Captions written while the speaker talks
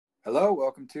Hello,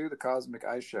 welcome to the Cosmic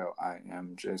Eye Show. I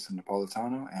am Jason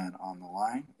Napolitano, and on the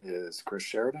line is Chris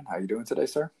Sheridan. How are you doing today,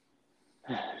 sir?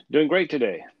 Doing great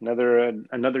today.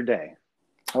 Another day.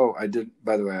 Oh,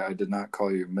 by the way, I did not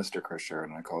call you Mr. Chris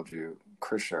Sheridan. I called you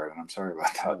Chris Sheridan. I'm sorry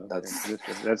about that. Okay.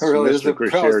 That's really Mr.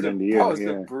 Chris Sheridan to you. That was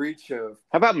a breach of.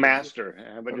 How about Master?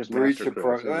 How about just Master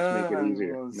Chris? Just make it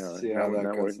easier. We'll see how that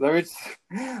goes.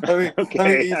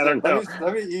 Okay, I don't know.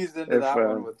 Let me ease into that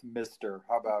one with Mr.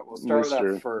 How about we'll start with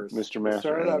that first. Mr. Master. We'll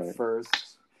start with that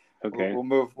first. Okay.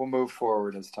 We'll move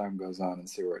forward as time goes on and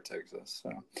see where it takes us.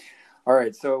 So. All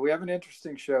right, so we have an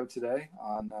interesting show today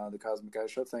on the Cosmic Eye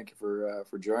Show. Thank you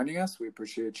for joining us. We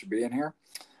appreciate you being here.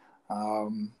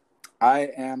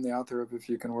 I am the author of If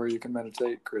You Can Where You Can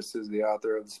Meditate. Chris is the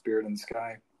author of The Spirit in the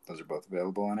Sky. Those are both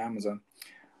available on Amazon.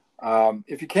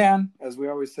 If you can, as we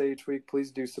always say each week, please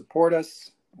do support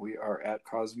us. We are at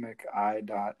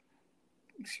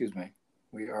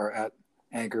We are at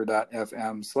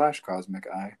anchor.fm/Cosmic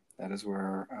Eye. That is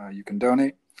where you can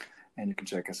donate. And you can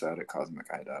check us out at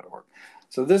cosmiceye.org.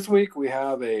 So this week we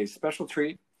have a special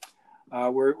treat.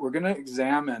 We're going to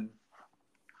examine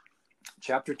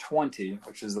chapter 20,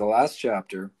 which is the last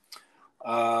chapter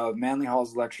of Manly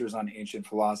Hall's Lectures on Ancient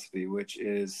Philosophy, which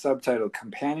is subtitled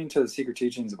Companion to the Secret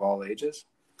Teachings of All Ages.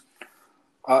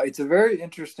 It's a very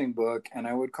interesting book, and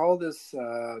I would call this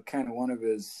kind of one of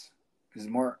his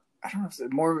more,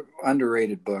 more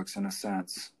underrated books in a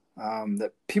sense.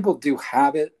 That people do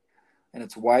have it, and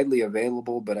it's widely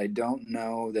available, but I don't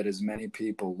know that as many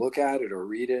people look at it or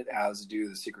read it as do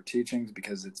the Secret Teachings,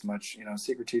 because it's much,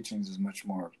 Secret Teachings is much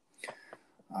more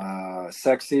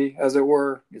sexy, as it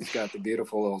were. It's got the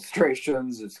beautiful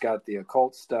illustrations. It's got the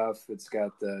occult stuff. It's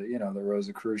got the, the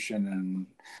Rosicrucian and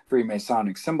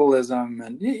Freemasonic symbolism.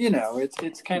 And,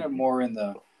 it's kind of more in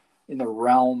the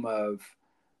realm of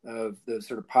the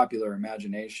sort of popular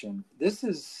imagination. This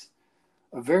is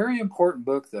a very important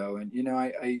book, though, and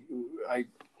I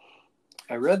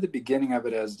read the beginning of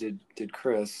it, as did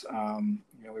Chris.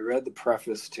 We read the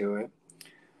preface to it,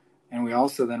 and we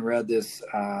also then read this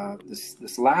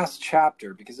last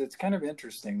chapter, because it's kind of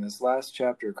interesting. This last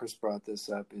chapter, Chris brought this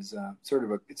up, is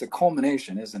it's a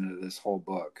culmination, isn't it, of this whole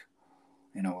book,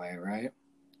 in a way, right?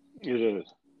 It is.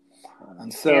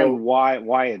 And why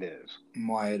it is.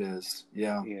 Why it is,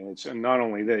 yeah. Yeah, it's not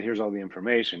only that. Here's all the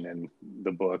information in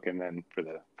the book, and then for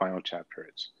the final chapter,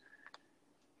 it's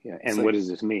And so, what does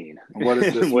this mean? What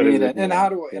does this mean? And how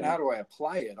do I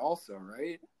apply it? Also,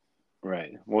 right?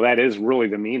 Right. Well, that is really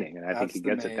the meaning, and I think he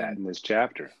gets at that in this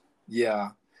chapter.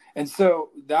 Yeah, and so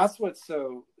that's what's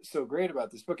so great about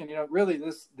this book. And really,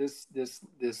 this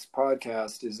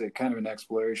podcast is a kind of an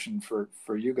exploration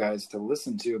for you guys to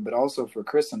listen to, but also for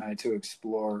Chris and I to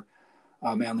explore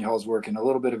Manly Hall's work in a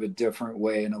little bit of a different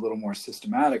way, in a little more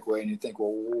systematic way. And you think,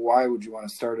 well, why would you want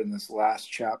to start in this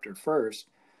last chapter first?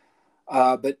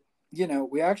 But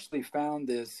we actually found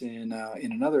this in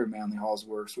another Manly Hall's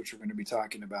works, which we're going to be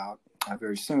talking about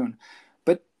very soon.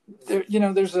 But there,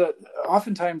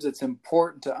 oftentimes it's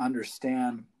important to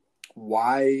understand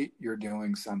why you're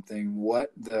doing something,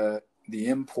 what the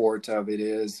import of it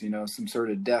is, some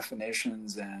sort of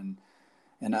definitions and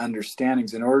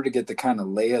understandings, in order to get the kind of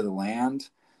lay of the land,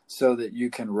 so that you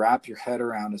can wrap your head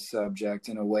around a subject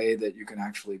in a way that you can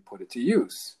actually put it to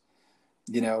use.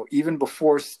 Even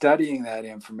before studying that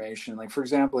information, like, for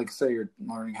example, like, say you're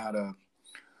learning how to,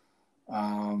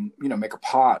 make a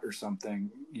pot or something,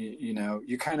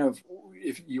 you kind of,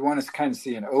 if you want to kind of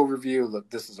see an overview, look,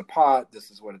 this is a pot,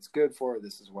 this is what it's good for,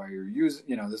 this is why you're using,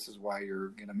 this is why you're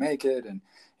going to make it, and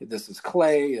this is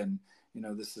clay, and,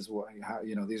 this is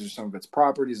these are some of its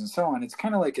properties, and so on. It's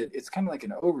kind of like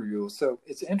an overview. So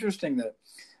it's interesting that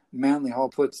Manly Hall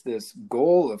puts this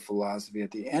goal of philosophy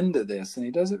at the end of this, and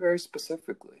he does it very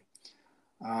specifically.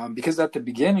 Because at the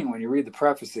beginning, when you read the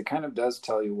preface, it kind of does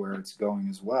tell you where it's going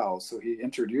as well. So he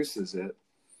introduces it,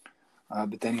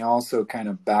 but then he also kind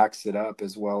of backs it up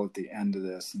as well at the end of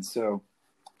this. And so,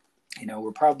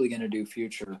 we're probably going to do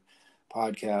future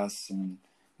podcasts and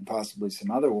possibly some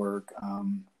other work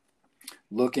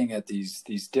looking at these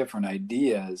different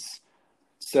ideas.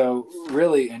 So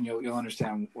really, and you'll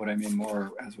understand what I mean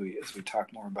more as we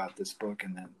talk more about this book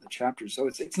and the chapters. So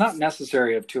it's not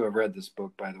necessary to have read this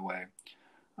book, by the way,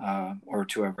 or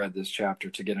to have read this chapter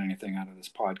to get anything out of this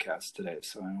podcast today.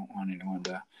 So I don't want anyone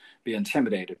to be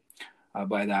intimidated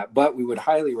by that. But we would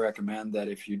highly recommend that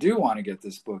if you do want to get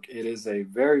this book, it is a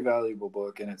very valuable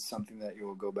book, and it's something that you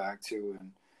will go back to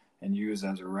and use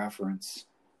as a reference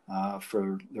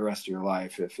for the rest of your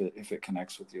life if it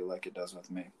connects with you like it does with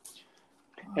me.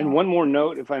 And one more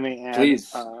note, if I may add.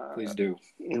 Please do.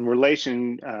 In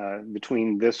relation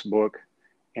between this book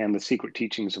and the Secret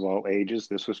Teachings of All Ages.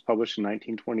 This was published in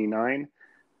 1929,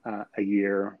 a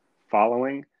year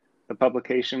following the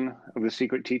publication of the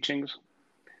Secret Teachings.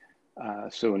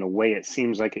 So in a way, it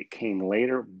seems like it came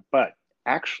later, but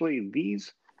actually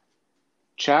these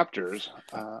chapters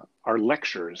are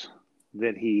lectures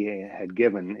that he had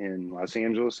given in Los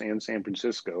Angeles and San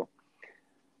Francisco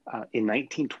in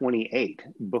 1928,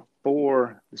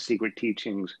 before the Secret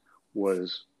Teachings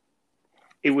was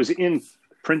in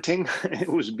printing, it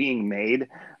was being made,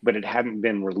 but it hadn't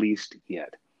been released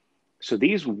yet. So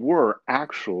these were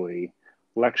actually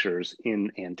lectures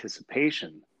in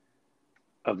anticipation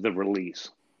of the release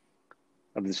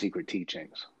of the Secret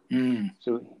Teachings.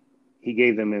 So he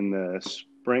gave them in the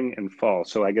spring and fall.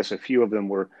 So I guess a few of them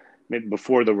were maybe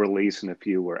before the release and a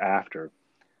few were after.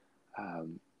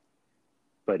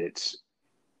 But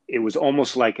it was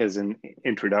almost like as an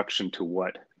introduction to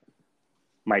what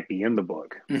might be in the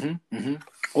book.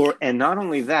 And not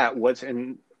only that, what's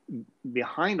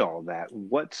behind all that,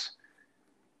 what's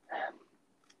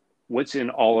in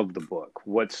all of the book,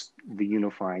 what's the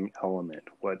unifying element,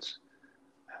 what's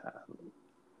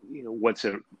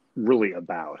it really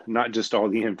about, not just all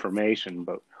the information,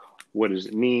 but what does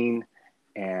it mean,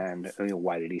 and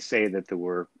why did he say that there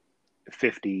were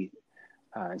 50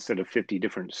 instead of 50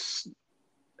 different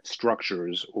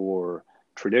structures or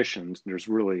traditions, there's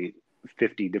really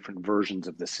 50 different versions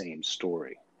of the same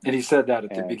story. And he said that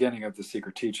at the beginning of the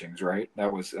Secret Teachings, right?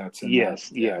 That's in yes,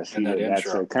 that, yes. in that that's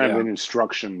intro. a kind of an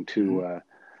instruction to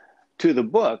the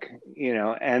book,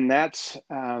 and that's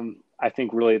I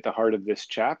think really at the heart of this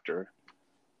chapter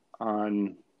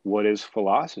on what is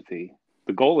philosophy,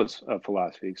 the goal of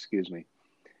philosophy, excuse me.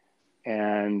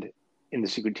 And in the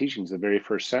Secret Teachings, the very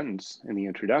first sentence in the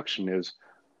introduction is,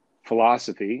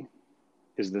 philosophy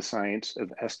is the science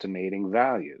of estimating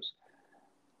values.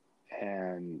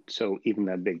 And so even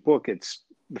that big book, it's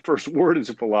the first word is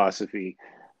a philosophy.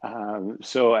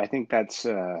 So I think that's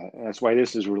why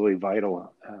this is really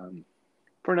vital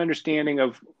for an understanding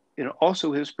of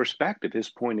also his perspective, his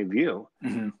point of view,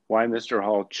 why Mr.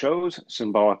 Hall chose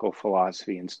symbolical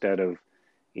philosophy instead of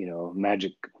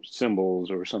magic symbols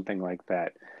or something like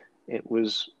that. It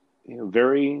was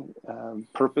very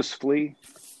purposefully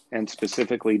and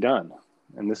specifically done,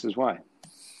 and this is why.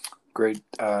 Great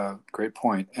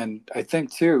point. And I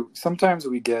think too, sometimes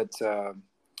we get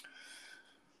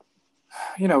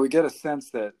we get a sense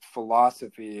that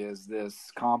philosophy is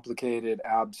this complicated,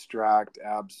 abstract,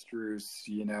 abstruse,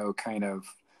 kind of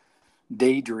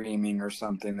daydreaming or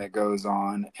something that goes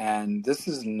on. And this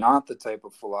is not the type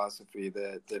of philosophy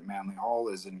that Manly Hall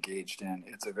is engaged in.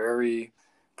 It's a very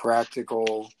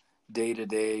practical,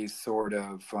 day-to-day sort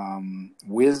of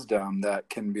wisdom that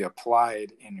can be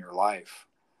applied in your life.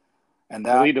 And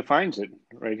that really defines it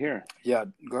right here. Yeah,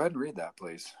 go ahead and read that,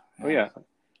 please. Oh, yeah.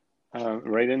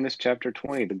 Right in this chapter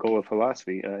 20, the goal of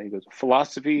philosophy, he goes,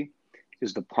 philosophy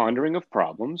is the pondering of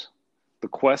problems, the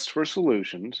quest for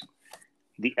solutions,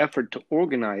 the effort to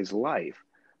organize life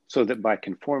so that by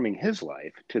conforming his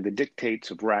life to the dictates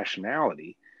of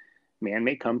rationality, man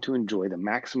may come to enjoy the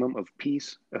maximum of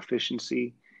peace,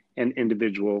 efficiency, and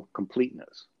individual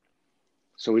completeness.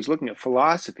 So he's looking at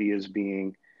philosophy as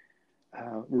being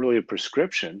really a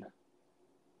prescription,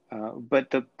 but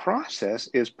the process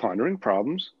is pondering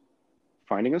problems,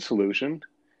 finding a solution,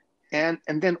 and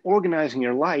then organizing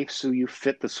your life so you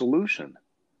fit the solution.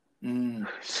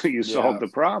 So you solve the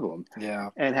problem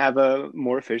and have a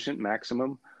more efficient,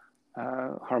 maximum,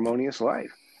 harmonious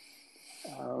life.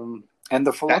 And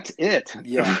that's it.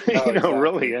 Yeah, no, exactly.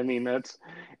 Really. I mean, that's.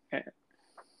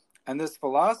 And this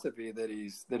philosophy that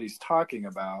he's talking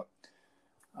about,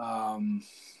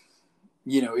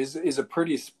 is a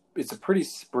pretty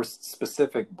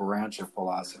specific branch of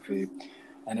philosophy.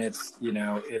 And it's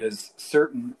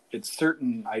certain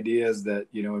ideas that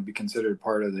would be considered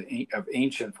part of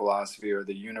ancient philosophy, or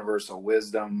the universal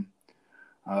wisdom.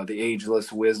 The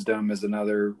ageless wisdom is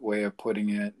another way of putting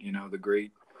it.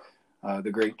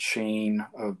 The great chain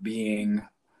of being,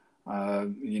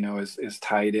 is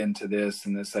tied into this,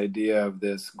 and this idea of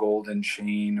this golden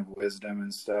chain of wisdom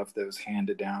and stuff that was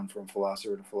handed down from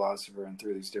philosopher to philosopher and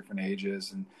through these different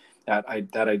ages. And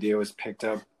that idea was picked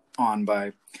up on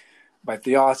by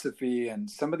theosophy, and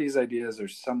some of these ideas are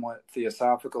somewhat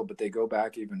theosophical, but they go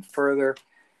back even further,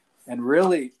 and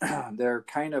really they're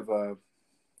kind of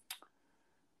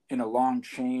in a long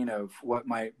chain of what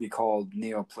might be called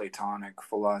Neoplatonic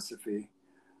philosophy,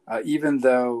 even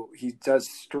though he does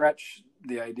stretch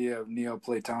the idea of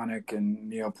Neoplatonic and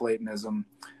Neoplatonism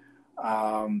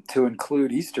to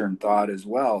include Eastern thought as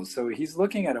well. So he's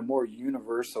looking at a more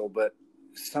universal but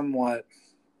somewhat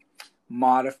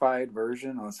modified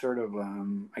version, a sort of,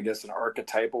 I guess, an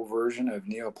archetypal version of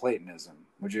Neoplatonism.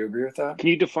 Would you agree with that? Can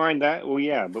you define that? Well,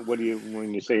 yeah, but what do you,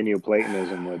 when you say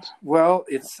Neoplatonism, what's... Well,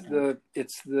 it's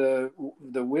the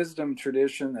wisdom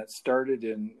tradition that started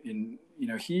in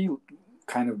he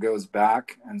kind of goes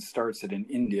back and starts it in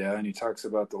India, and he talks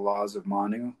about the laws of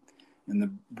Manu in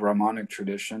the Brahmanic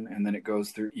tradition, and then it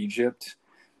goes through Egypt,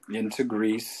 into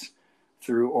Greece,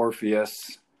 through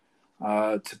Orpheus,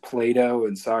 to Plato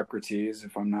and Socrates,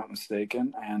 if I'm not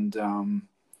mistaken, and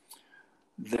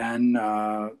then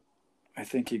I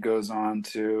think he goes on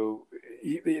to.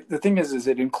 The thing is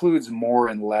it includes more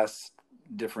and less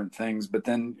different things, but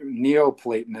then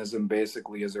Neoplatonism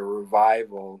basically is a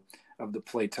revival of the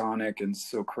Platonic and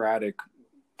Socratic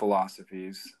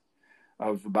philosophies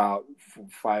of about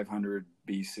 500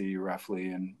 BC, roughly,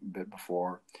 and a bit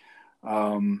before.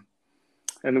 And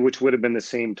which would have been the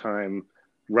same time,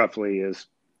 roughly, as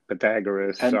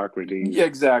Pythagoras, Socrates, yeah,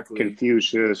 exactly,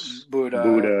 Confucius,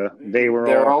 Buddha.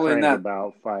 They're all in that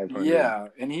about 500 yeah,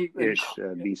 and ish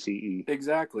BCE.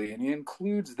 Exactly, and he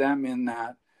includes them in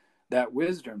that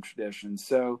wisdom tradition.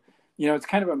 So, it's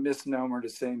kind of a misnomer to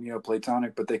say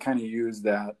Neoplatonic, but they kind of use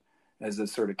that as a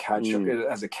sort of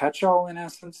catch-all in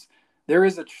essence. There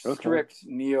is a strict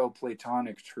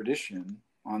Neoplatonic tradition,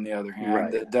 on the other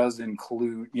hand, that does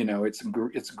include,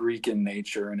 it's Greek in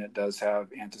nature, and it does have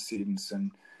antecedents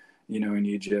in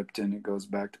Egypt, and it goes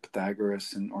back to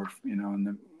Pythagoras, and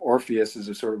the Orpheus is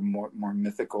a sort of more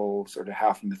mythical, sort of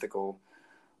half mythical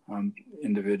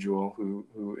individual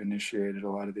who initiated a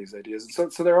lot of these ideas.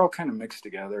 So they're all kind of mixed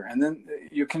together, and then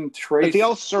you can trace. But they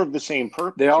all serve the same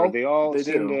purpose. They all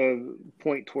seem to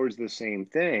point towards the same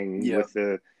thing, with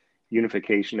the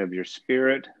unification of your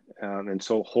spirit and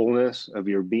soul wholeness of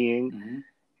your being,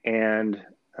 and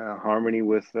harmony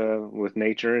with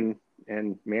nature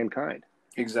and mankind.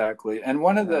 Exactly, and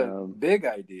one of the big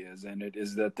ideas in it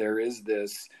is that there is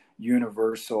this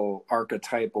universal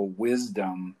archetypal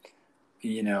wisdom,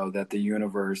 that the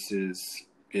universe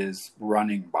is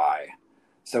running by.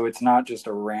 So it's not just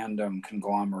a random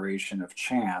conglomeration of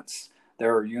chance.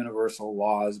 There are universal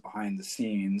laws behind the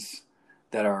scenes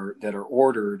that are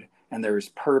ordered, and there is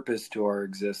purpose to our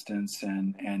existence,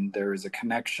 and there is a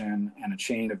connection and a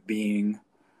chain of being,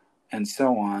 and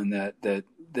so on, that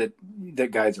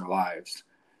guides our lives.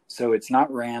 So it's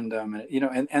not random,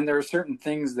 and there are certain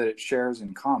things that it shares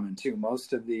in common too.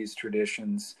 Most of these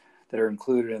traditions that are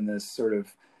included in this sort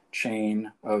of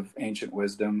chain of ancient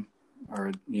wisdom,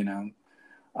 or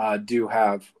do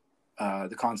have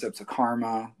the concepts of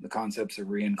karma, the concepts of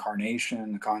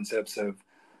reincarnation, the concepts of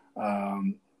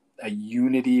a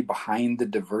unity behind the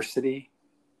diversity.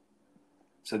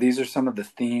 So these are some of the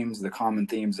themes, the common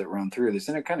themes that run through this,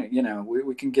 and it kind of,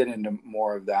 we can get into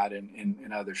more of that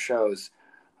in other shows,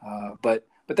 but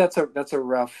that's a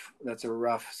rough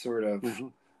sort of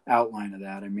outline of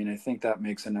that. I mean, I think that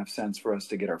makes enough sense for us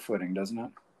to get our footing, doesn't it?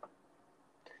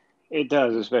 It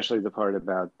does, especially the part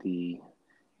about the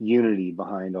unity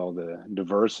behind all the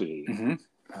diversity.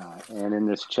 And in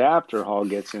this chapter, Hall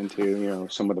gets into,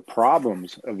 some of the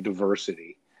problems of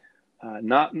diversity.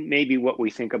 Not maybe what we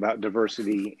think about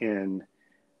diversity in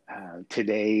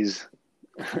today's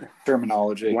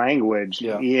terminology, language.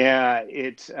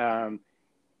 It's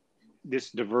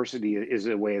this diversity is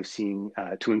a way of seeing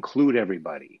to include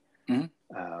everybody.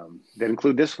 That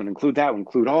include this one, include that one,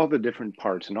 include all the different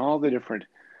parts and all the different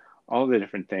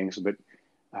things. But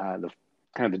the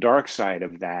kind of the dark side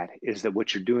of that is that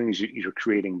what you're doing is you're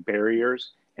creating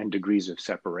barriers and degrees of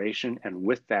separation, and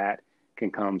with that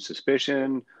can come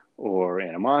suspicion or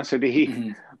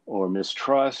animosity or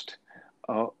mistrust,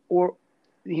 or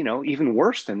even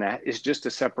worse than that is just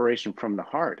a separation from the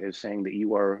heart, is saying that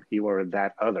you are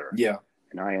that other,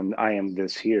 and I am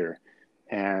this here,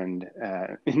 and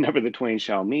never the twain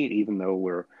shall meet, even though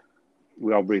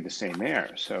we all breathe the same air.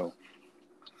 So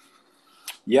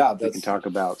we can talk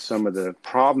about some of the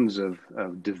problems of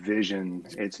division.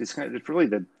 It's really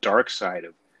the dark side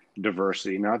of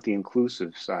diversity, not the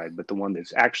inclusive side, but the one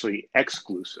that's actually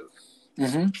exclusive.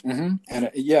 And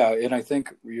I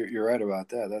think you're right about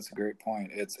that. That's a great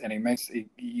point.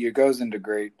 He goes into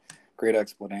great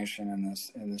explanation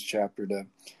in this chapter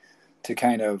to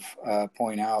kind of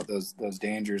point out those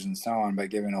dangers and so on, by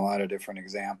giving a lot of different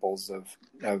examples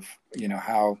of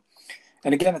how.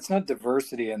 And again, it's not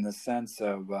diversity in the sense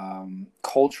of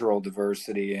cultural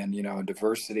diversity and, a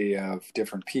diversity of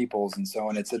different peoples and so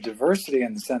on. It's a diversity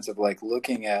in the sense of like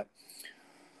looking at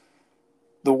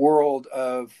the world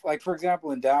of, like, for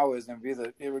example, in Taoism,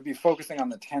 it would be focusing on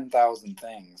the 10,000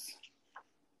 things.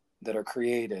 that are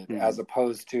created, Mm-hmm. as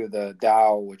opposed to the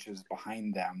Tao, which is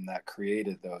behind them, that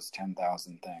created those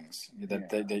 10,000 things,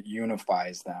 that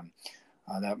unifies them.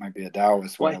 That might be a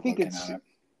Taoist way of looking at it.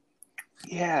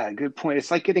 Yeah, good point.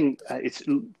 It's like it's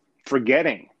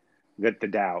forgetting that the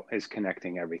Tao is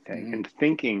connecting everything, and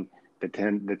thinking the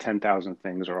 10,000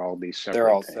 things are all these separate. They're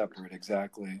all things. separate,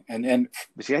 exactly. And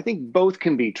but see, I think both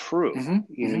can be true.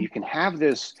 You can have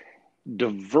this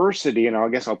diversity, and I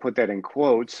guess I'll put that in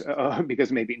quotes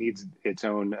because maybe it needs its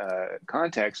own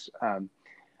context.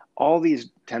 All these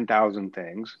 10,000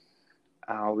 things,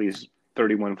 all these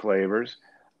 31 flavors.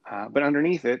 But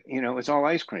underneath it, it's all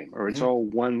ice cream, or it's all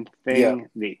one thing.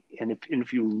 Yeah. And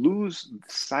if you lose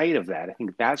sight of that, I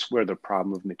think that's where the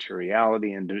problem of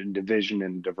materiality and division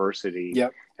and diversity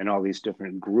and all these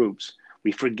different groups,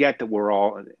 we forget that we're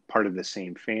all part of the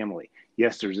same family.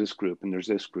 Yes, there's this group and there's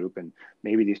this group, and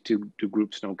maybe these two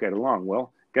groups don't get along.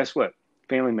 Well, guess what?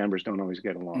 Family members don't always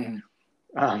get along.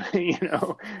 But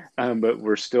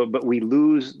we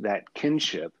lose that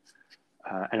kinship.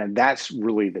 And that's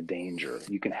really the danger.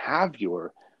 You can have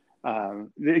the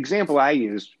example I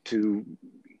use to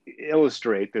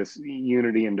illustrate this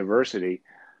unity and diversity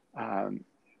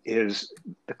is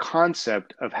the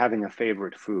concept of having a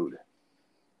favorite food.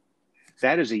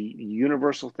 That is a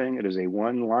universal thing. It is a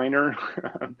one-liner.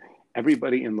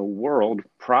 Everybody in the world,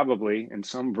 probably in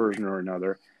some version or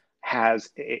another, has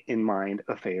in mind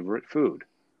a favorite food.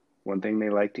 One thing they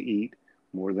like to eat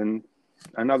more than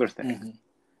another thing.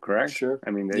 Correct? Sure.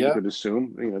 I mean, you could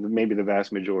assume, maybe the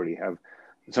vast majority have.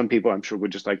 Some people, I'm sure,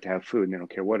 would just like to have food and they don't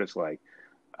care what it's like.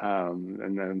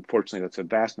 And then, unfortunately, that's a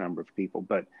vast number of people.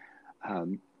 But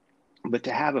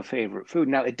to have a favorite food.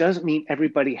 Now, it doesn't mean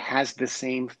everybody has the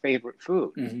same favorite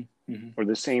food or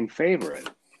the same favorite.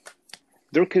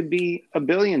 There could be a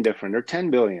billion different or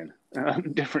 10 billion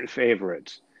different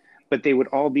favorites, but they would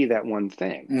all be that one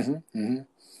thing.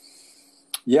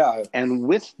 Yeah. And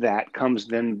with that comes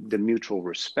then the mutual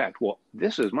respect. Well,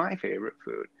 this is my favorite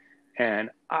food,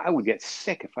 and I would get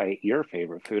sick if I ate your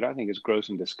favorite food. I think it's gross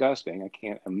and disgusting. I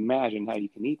can't imagine how you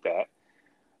can eat that.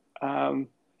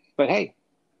 But hey,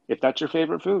 if that's your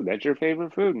favorite food, that's your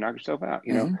favorite food. Knock yourself out.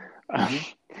 You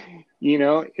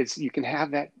can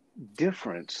have that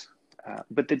difference.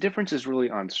 But the difference is really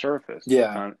on surface.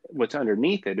 Yeah. What's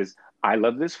underneath it is, I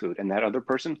love this food and that other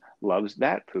person loves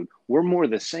that food. We're more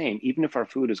the same, even if our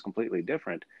food is completely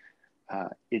different.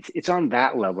 It's on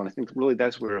that level. And I think really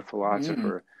that's where a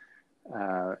philosopher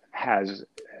has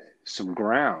some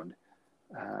ground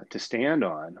to stand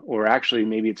on, or actually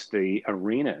maybe it's the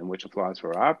arena in which a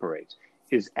philosopher operates,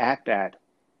 is at that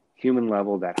human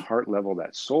level, that heart level,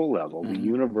 that soul level, the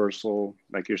universal,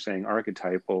 like you're saying,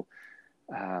 archetypal,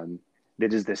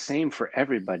 that is the same for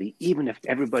everybody, even if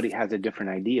everybody has a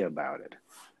different idea about it.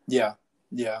 Yeah.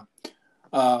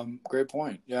 Great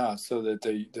point. Yeah. So that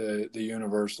the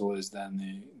universal is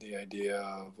then the idea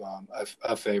of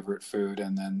a favorite food,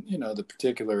 and then the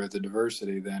particular, the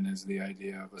diversity then is the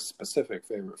idea of a specific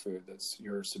favorite food. That's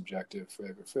your subjective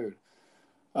favorite food.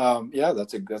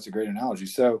 That's a great analogy.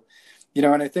 So,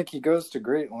 and I think he goes to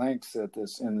great lengths at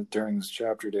this during this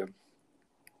chapter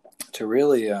to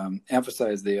really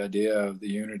emphasize the idea of the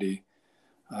unity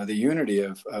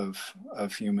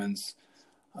of humans,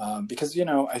 because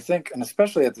I think, and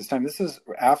especially at this time, this is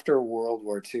after World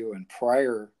War II and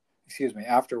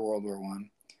after World War I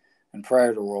and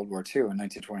prior to World War II in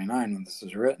 1929 when this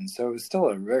was written. So it was still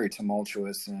a very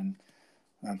tumultuous and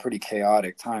pretty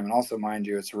chaotic time. And also, mind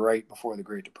you, it's right before the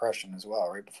Great Depression as well,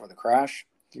 right before the crash.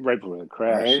 Right before the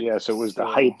crash, right? Yeah. So it was the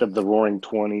height of the Roaring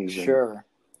 '20s. Sure.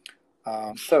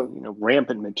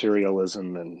 Rampant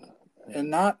materialism and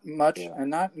not much, and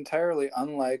not entirely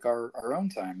unlike our own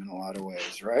time in a lot of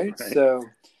ways, right? So,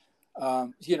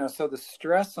 so the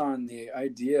stress on the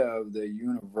idea of the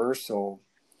universal,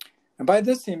 and by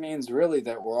this he means really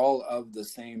that we're all of the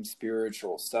same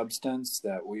spiritual substance,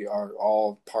 that we are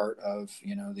all part of,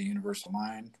 the universal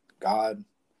mind, God,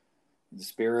 the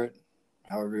spirit,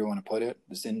 however you want to put it,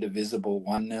 this indivisible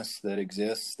oneness that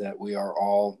exists, that we are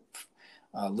all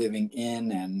living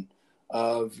in and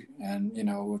of, and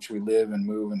which we live and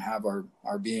move and have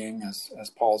our being, as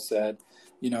Paul said.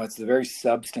 It's the very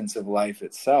substance of life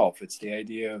itself. It's the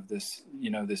idea of this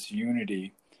this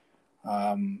unity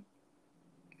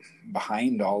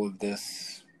behind all of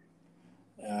this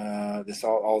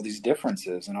all these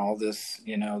differences and all this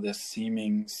this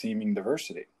seeming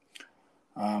diversity.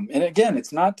 And again,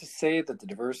 it's not to say that the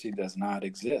diversity does not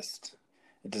exist.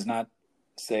 It does not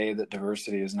say that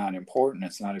diversity is not important.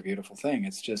 It's not a beautiful thing.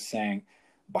 It's just saying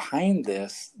behind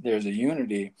this, there's a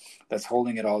unity that's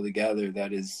holding it all together,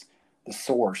 that is the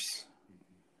source,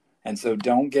 And so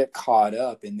don't get caught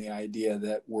up in the idea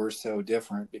that we're so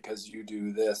different because you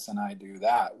do this and I do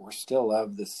that. We're still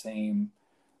of the same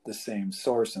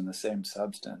source and the same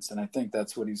substance. And I think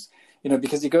that's what he's,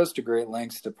 because he goes to great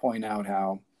lengths to point out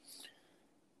how,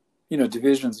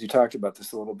 divisions, you talked about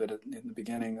this a little bit in the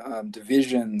beginning,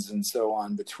 divisions and so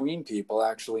on between people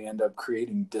actually end up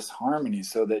creating disharmony,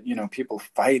 so that, people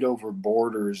fight over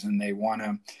borders and they want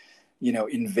to,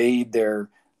 invade the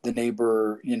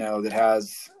neighbor, that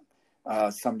has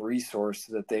some resource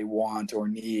that they want or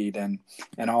need, and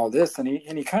all this. And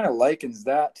he kind of likens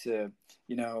that to,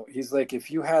 he's like,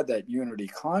 if you had that unity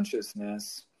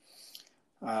consciousness,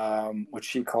 which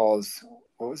he calls,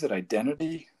 what was it,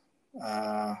 identity?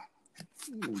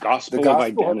 Gospel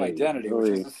of identity,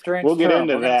 which is a strange we'll get term.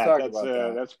 into that.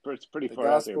 That. That's it's pretty the far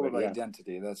out there. The gospel of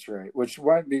identity, that's right. Which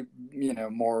might be,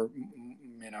 more,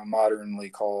 modernly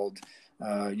called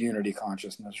unity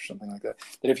consciousness or something like that.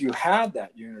 That if you had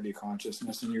that unity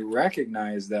consciousness and you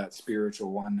recognize that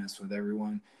spiritual oneness with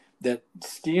everyone, that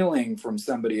stealing from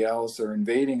somebody else or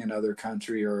invading another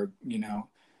country or,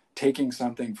 taking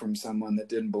something from someone that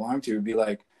didn't belong to you would be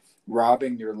like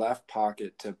robbing your left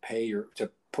pocket to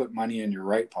put money in your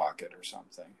right pocket or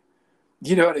something.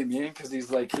 You know what I mean? Because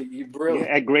he's like, he really,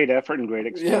 at great effort and great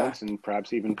expense, and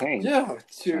perhaps even pain. Yeah,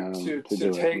 to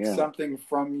take something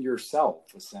from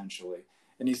yourself, essentially.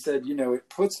 And he said, it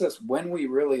puts us, when we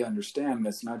really understand,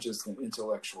 it's not just an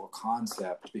intellectual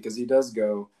concept, because he does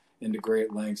go into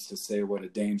great lengths to say what a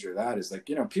danger that is. Like,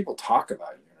 people talk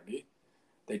about unity.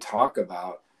 They talk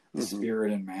about the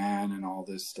spirit in man and all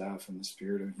this stuff, and the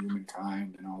spirit of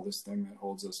humankind and all this thing that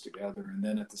holds us together. And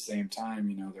then at the same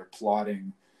time, they're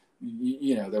plotting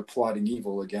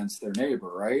evil against their neighbor,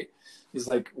 right? He's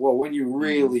like, well, when you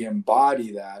really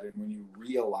embody that, and when you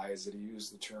realize it, he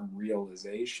used the term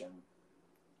realization.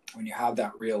 When you have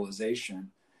that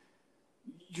realization,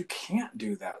 you can't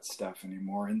do that stuff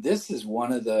anymore. And this is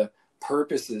one of the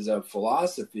purposes of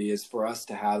philosophy, is for us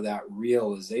to have that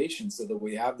realization, so that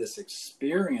we have this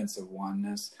experience of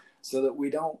oneness, so that we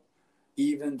don't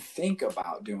even think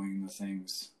about doing the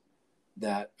things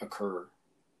that occur,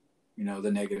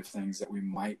 the negative things that we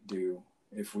might do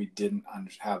if we didn't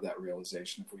have that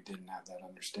realization, if we didn't have that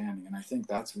understanding. And I think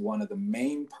that's one of the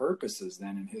main purposes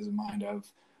then in his mind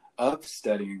of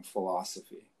studying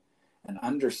philosophy, and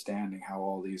understanding how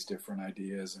all these different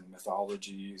ideas and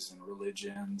mythologies and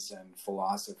religions and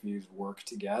philosophies work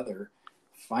together,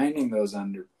 finding those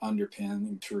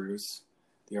underpinning truths,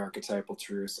 the archetypal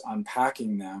truths,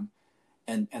 unpacking them,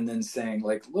 and then saying,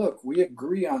 like, look, we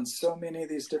agree on so many of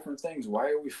these different things. Why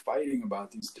are we fighting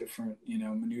about these different,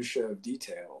 minutiae of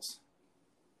details,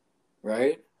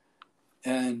 right?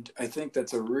 And I think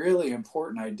that's a really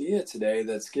important idea today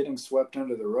that's getting swept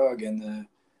under the rug in the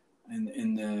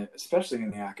especially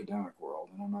in the academic world.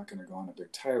 And I'm not going to go on a big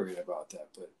tirade about that,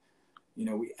 but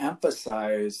we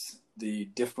emphasize the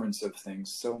difference of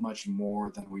things so much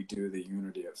more than we do the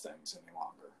unity of things any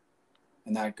longer.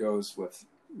 And that goes with,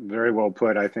 very well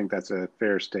put. I think that's a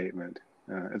fair statement.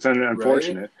 It's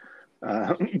unfortunate,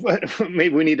 right? But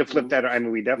maybe we need to flip that. I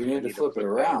mean, we definitely need to flip it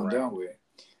around, don't we?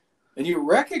 And you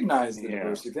recognize the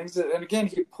diversity of things. And again,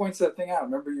 he points that thing out.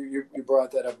 Remember, you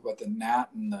brought that up about the gnat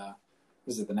and the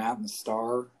gnat and the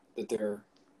star, that they're...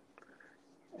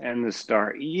 And the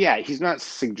star. Yeah, he's not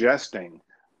suggesting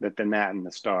that the gnat and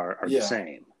the star are the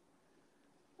same.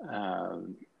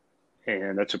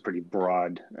 And that's a pretty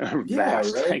broad,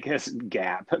 vast, right? I guess,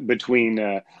 gap between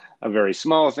a very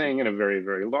small thing and a very,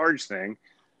 very large thing.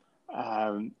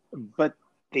 But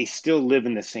they still live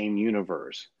in the same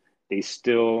universe. They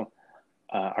still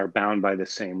are bound by the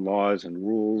same laws and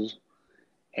rules,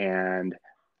 and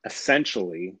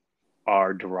essentially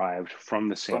are derived from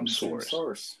the same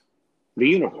source. The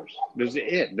universe. There's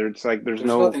it. There's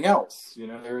nothing else.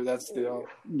 That's the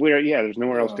there's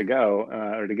nowhere else to go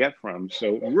or to get from.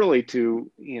 So really, to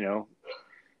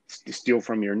steal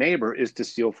from your neighbor is to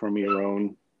steal from your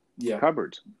own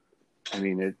cupboards. I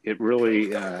mean, it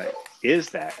really is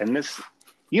that. And this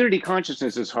unity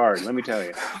consciousness is hard. Let me tell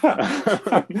you.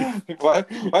 Why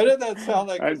did that sound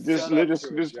like a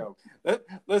joke?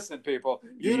 Listen, people.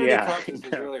 Unity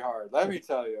consciousness is really hard. Let me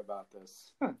tell you about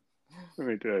this. Let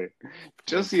me tell you.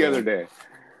 Just the other day,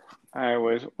 I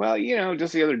was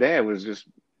just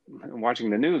watching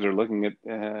the news or looking at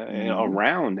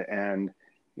around, and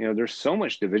there's so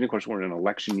much division. Of course, we're in an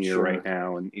election year right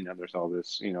now, and there's all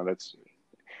this.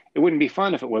 It wouldn't be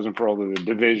fun if it wasn't for all of the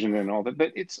division and all that.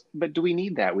 But do we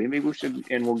need that? Maybe we should,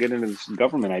 and we'll get into this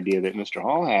government idea that Mr.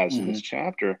 Hall has in this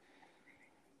chapter,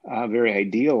 very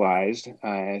idealized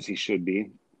as he should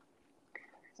be.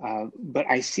 But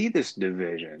I see this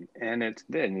division, and it's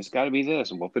got to be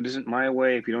this. Well, if it isn't my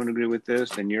way, if you don't agree with this,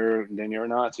 then you're a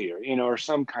Nazi, or or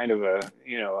some kind of a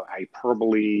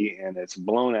hyperbole, and it's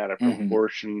blown out of Hmm.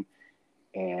 proportion,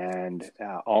 and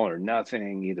all or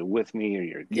nothing, either with me or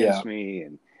you're Yeah, against me,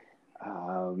 and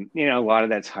a lot of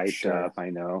that's hyped sure. up, I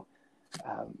know,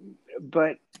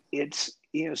 but it's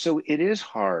so it is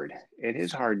hard. It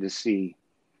is hard to see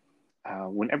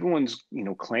when everyone's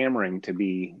clamoring to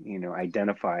be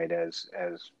identified as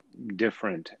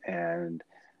different, and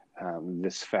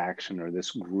this faction or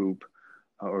this group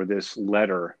or this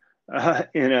letter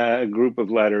in a group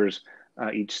of letters,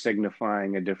 each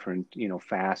signifying a different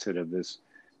facet of this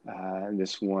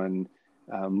one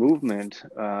movement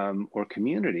or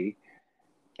community,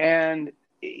 and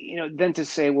then to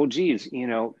say, well, geez,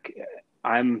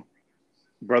 I'm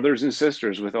brothers and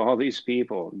sisters with all these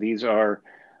people. These are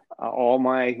all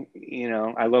my,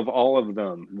 I love all of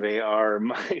them. They are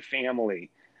my family.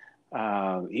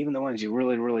 Even the ones you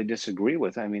really, really disagree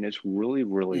with. I mean, it's really,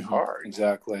 really Hmm. hard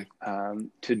Exactly.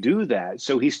 to do that.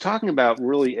 So he's talking about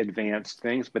really advanced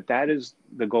things, but that is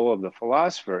the goal of the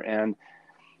philosopher. And,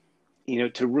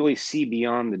 to really see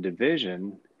beyond the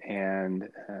division and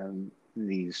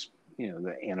these,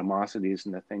 the animosities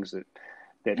and the things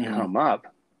that Hmm. come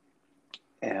up,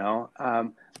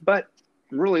 but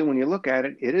really, when you look at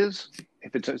it, it is,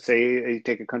 if it's, say, you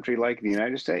take a country like the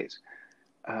United States,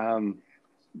 um,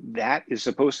 that is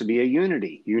supposed to be a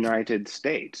United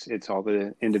States. It's all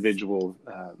the individual,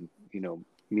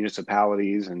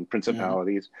 municipalities and Hmm.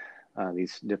 principalities.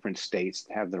 These different states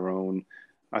have their own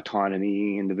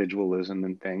autonomy, individualism,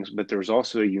 and things, but there's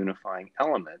also a unifying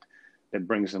element that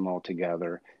brings them all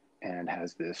together and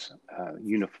has this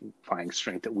unifying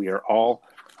strength that we are all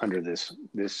under this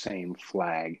same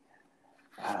flag.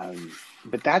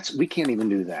 But we can't even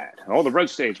do that. All the red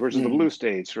states versus the Hmm. blue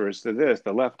states, or it's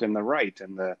the left and the right,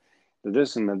 and the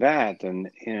this and the that, and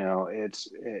it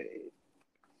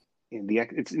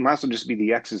might as well just be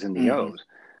the X's and the Hmm. O's.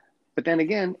 But then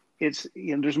again, it's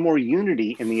there's more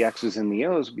unity in the X's and the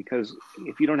O's, because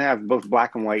if you don't have both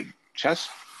black and white chess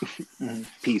Hmm.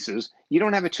 pieces, you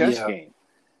don't have a chess Yeah. game.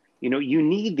 You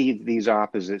need these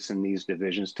opposites and these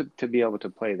divisions to be able to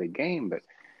play the game. But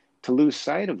to lose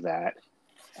sight of that,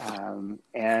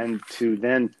 and to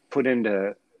then put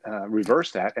into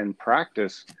reverse that and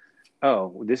practice,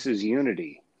 oh, this is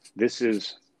unity. This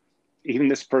is, even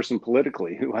this person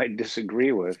politically who I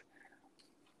disagree with,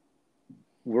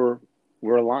 we're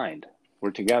aligned.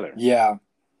 We're together. Yeah.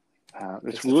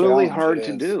 It's It's a really challenge. It hard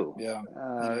to is. do. Yeah, it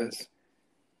Uh, is.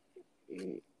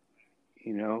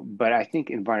 but I think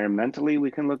environmentally we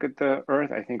can look at the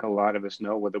Earth. I think a lot of us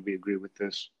know, whether we agree with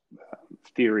this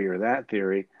theory or that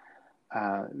theory,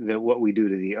 that what we do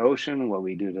to the ocean, what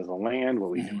we do to the land,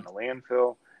 what we do Hmm. in a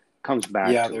landfill, comes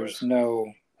back Yeah, to us.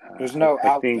 there's no I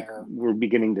out think there. we're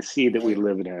beginning to see that we Right.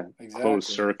 live in a closed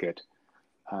Exactly. circuit.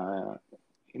 Uh,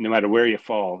 no matter where you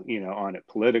fall, on it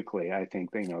politically, I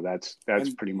think that's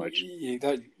And pretty much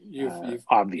that you've yeah,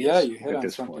 obvious you hit at on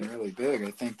this something point. really big.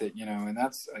 I think that, and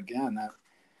that's again that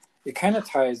it kind of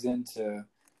ties into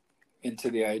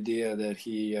the idea that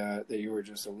that you were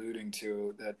just alluding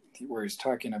to, that where he's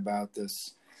talking about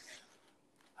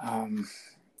um,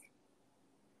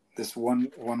 this one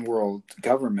world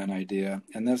government idea.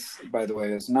 And this, by the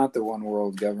way, is not the one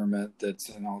world government that's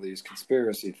in all these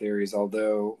conspiracy theories,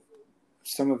 although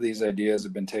some of these ideas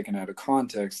have been taken out of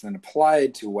context and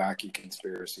applied to wacky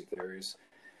conspiracy theories.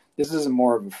 This is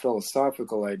more of a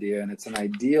philosophical idea, and it's an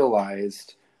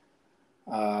idealized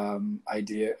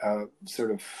idea, sort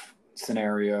of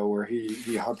scenario where he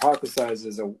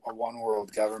hypothesizes a one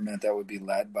world government that would be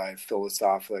led by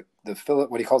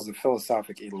what he calls the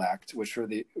philosophic elect, which are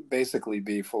the basically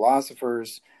be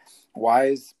philosophers,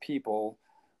 wise people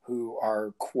who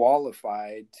are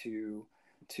qualified to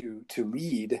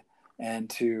lead and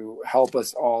to help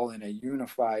us all in a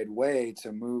unified way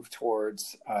to move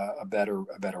towards a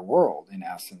better world, in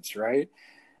essence, right?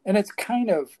 And it's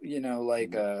kind of,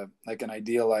 like an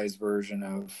idealized version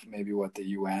of maybe what the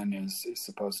UN is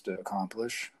supposed to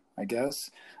accomplish, I guess.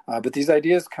 But these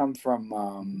ideas come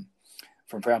from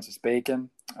Francis Bacon,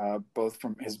 both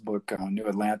from his book New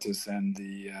Atlantis and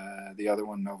the other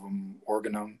one, Novum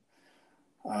Organum.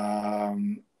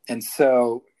 And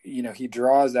so, he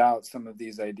draws out some of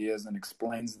these ideas and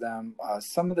explains them.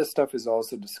 Some of this stuff is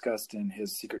also discussed in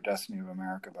his Secret Destiny of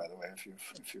America, by the way, if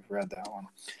you've read that one.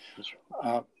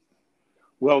 Uh,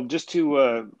 Well, just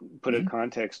to put a mhm.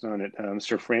 context on it,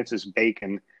 Sir Francis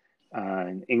Bacon,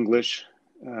 an Englishman,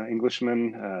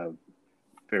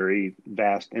 very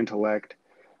vast intellect,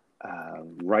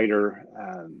 writer.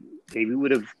 He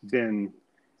would have been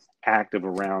act of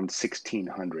around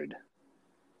 1600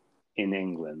 in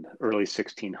England, early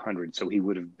 1600. So he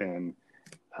would have been,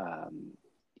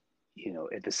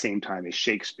 at the same time as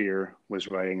Shakespeare was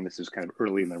writing. This is kind of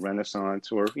early in the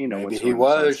Renaissance, or, Maybe once the he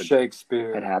was Renaissance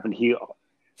Shakespeare. had happened.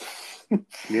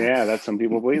 Yeah, that's some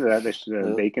people believe that.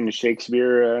 The Bacon to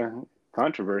Shakespeare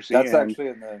controversy. That's actually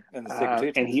in the Sacred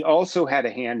Teachings. And he also had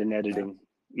a hand in editing.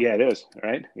 Yeah, it is,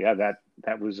 right? Yeah,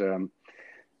 that was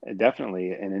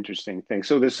definitely an interesting thing.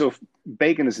 So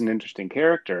Bacon is an interesting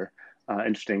character,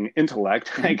 interesting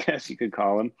intellect, I guess you could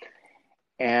call him.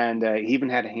 And he even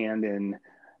had a hand in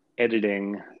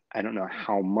editing. I don't know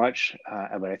how much,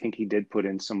 but I think he did put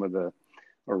in some of the,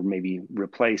 or maybe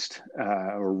replaced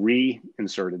or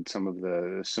reinserted some of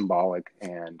the symbolic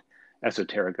and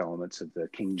esoteric elements of the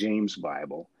King James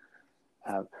Bible.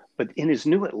 But in his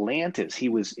New Atlantis,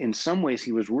 in some ways,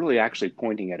 he was really actually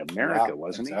pointing at America,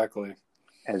 wasn't he? Exactly.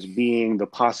 As being the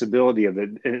possibility of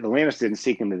it. Atlantis didn't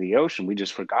sink into the ocean. We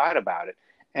just forgot about it.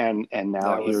 And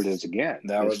now here it is again,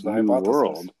 this new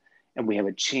world. And we have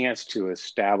a chance to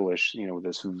establish,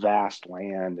 this vast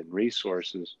land and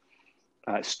resources,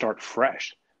 start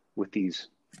fresh with these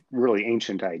really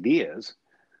ancient ideas,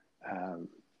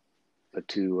 but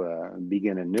to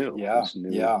begin anew, this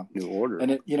new order.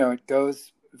 And it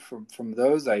goes from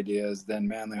those ideas. Then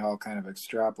Manly Hall kind of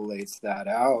extrapolates that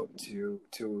out to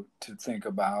think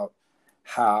about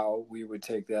how we would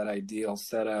take that ideal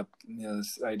setup,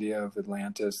 this idea of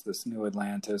Atlantis, this new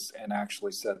Atlantis, and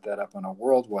actually set that up on a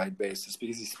worldwide basis,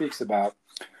 because he speaks about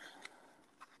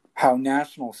how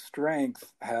national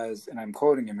strength has, and I'm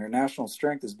quoting him here, national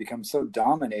strength has become so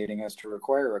dominating as to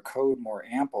require a code more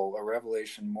ample, a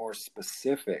revelation more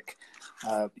specific,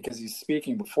 because he's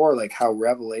speaking before like how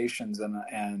revelations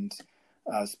and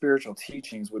spiritual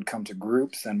teachings would come to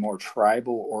groups and more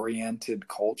tribal oriented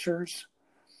cultures.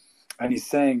 And he's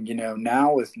saying,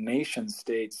 now with nation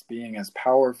states being as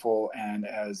powerful and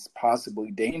as possibly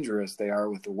dangerous they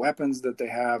are with the weapons that they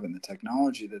have and the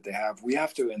technology that they have, we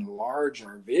have to enlarge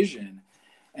our vision.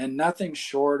 And nothing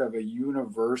short of a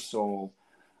universal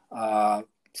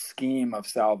scheme of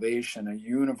salvation, a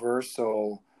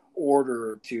universal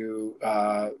order to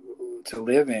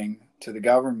living, to the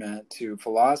government, to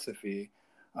philosophy,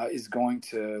 is going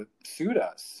to suit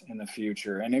us in the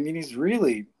future. And I mean, he's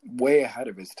really way ahead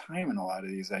of his time in a lot of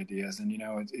these ideas. And,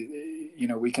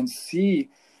 we can see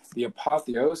the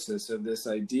apotheosis of this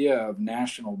idea of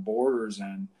national borders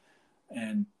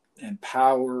and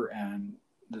power and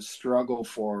the struggle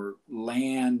for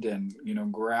land and,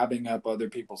 grabbing up other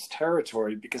people's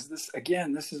territory, because this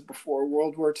is before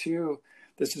World War II.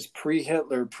 This is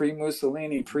pre-Hitler,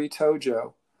 pre-Mussolini,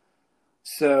 pre-Tojo.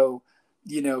 So,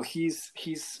 he's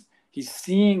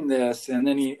seeing this, and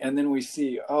then we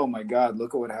see, oh my God,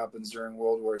 look at what happens during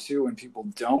World War II when people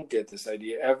don't get this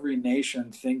idea. Every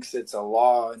nation thinks it's a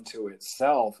law unto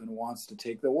itself and wants to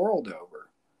take the world over,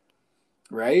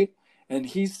 right? And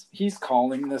he's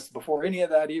calling this before any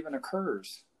of that even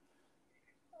occurs.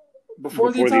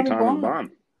 Before the atomic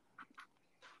bomb.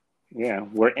 Yeah,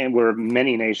 where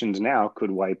many nations now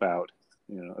could wipe out.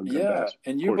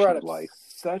 And you brought up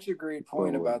such a great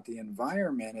point about the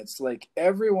environment. It's like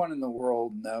everyone in the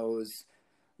world knows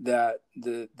that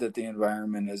the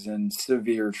environment is in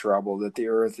severe trouble, that the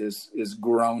earth is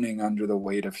groaning under the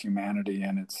weight of humanity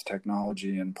and its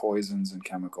technology and poisons and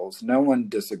chemicals. No one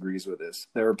disagrees with this.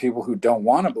 There are people who don't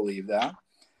want to believe that.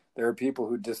 There are people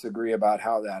who disagree about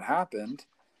how that happened.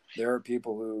 There are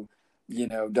people who,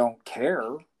 don't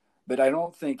care. But I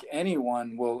don't think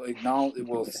anyone will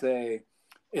say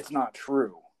it's not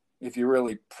true if you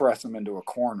really press them into a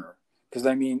corner. Because,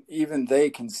 I mean, even they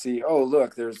can see, oh,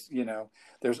 look, there's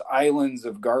islands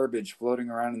of garbage floating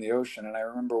around in the ocean. And I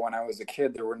remember when I was a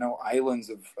kid, there were no islands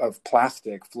of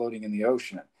plastic floating in the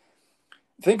ocean.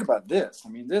 Think about this. I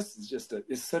mean, this is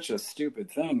it's such a stupid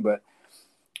thing. But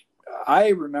I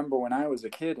remember when I was a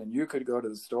kid and you could go to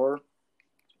the store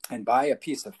and buy a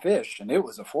piece of fish and it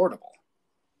was affordable.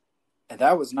 And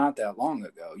that was not that long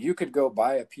ago. You could go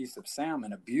buy a piece of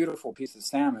salmon, a beautiful piece of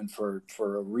salmon for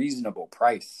a reasonable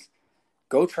price.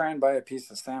 Go try and buy a piece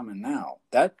of salmon now.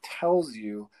 That tells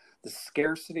you the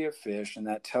scarcity of fish, and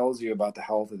that tells you about the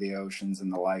health of the oceans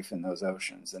and the life in those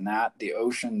oceans. And that the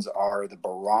oceans are the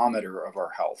barometer of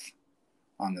our health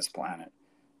on this planet.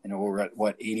 We're at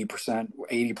what,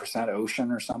 80%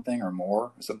 ocean or something, or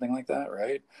more, something like that,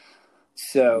 right?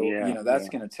 So, that's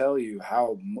going to tell you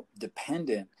how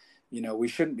dependent. We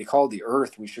shouldn't be called the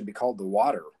earth. We should be called the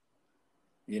water.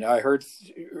 I heard,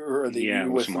 or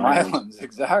with some islands.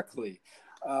 Exactly.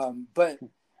 But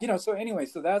So anyway,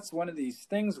 so that's one of these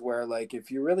things where, like,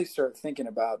 if you really start thinking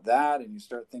about that and you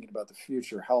start thinking about the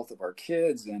future health of our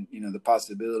kids and, the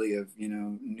possibility of,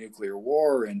 nuclear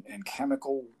war and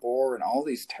chemical war and all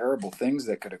these terrible things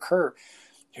that could occur,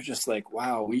 you're just like,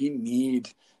 wow, we need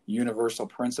universal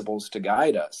principles to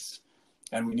guide us.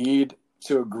 And we need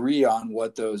to agree on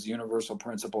what those universal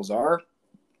principles are.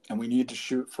 And we need to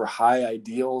shoot for high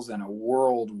ideals and a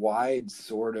worldwide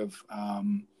sort of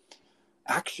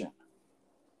action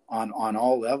on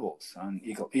all levels, on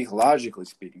ecologically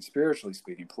speaking, spiritually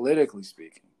speaking, politically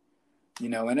speaking.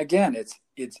 And again,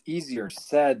 it's easier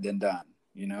said than done.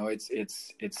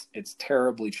 It's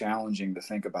terribly challenging to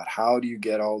think about how do you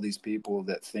get all these people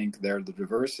that think they're the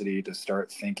diversity to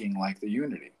start thinking like the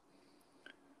unity.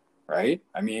 Right?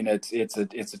 I mean, it's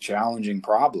a challenging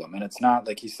problem, and it's not,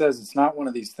 like he says, it's not one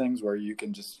of these things where you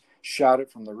can just shout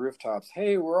it from the rooftops,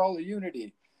 "Hey, we're all a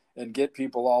unity," and get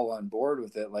people all on board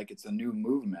with it like it's a new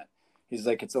movement. He's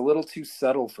like, it's a little too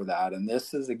subtle for that, and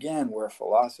this is again where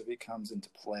philosophy comes into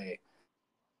play.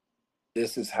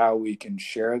 This is how we can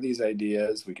share these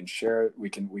ideas. We can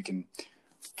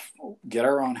get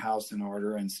our own house in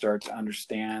order and start to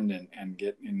understand and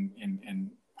get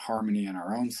in harmony in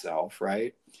our own self,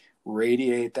 right?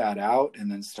 Radiate that out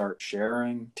and then start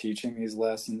sharing, teaching these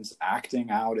lessons, acting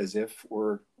out as if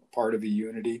we're part of a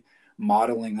unity,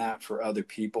 modeling that for other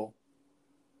people,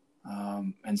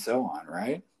 and so on,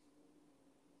 right?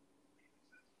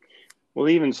 Well,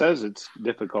 he even says it's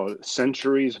difficult.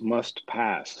 Centuries must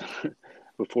pass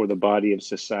before the body of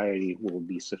society will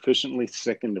be sufficiently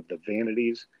sickened of the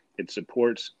vanities it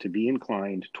supports to be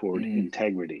inclined toward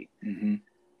integrity. Mm-hmm.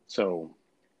 So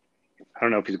I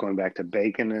don't know if he's going back to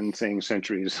Bacon and saying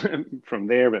centuries from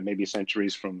there, but maybe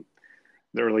centuries from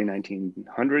the early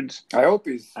 1900s. I hope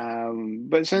he's.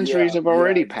 But centuries have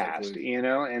already passed,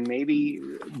 and maybe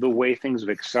the way things have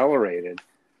accelerated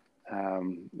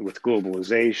with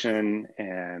globalization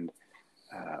and,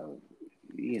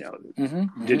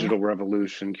 digital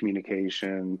revolution,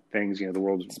 communication, things, the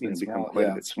world's become quite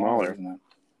a bit smaller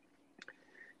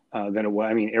than it was.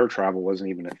 I mean, air travel wasn't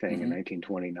even a thing in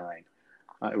 1929.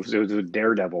 It was a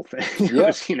daredevil thing.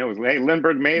 Hey,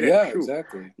 Lindbergh made it. Yeah,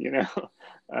 exactly. It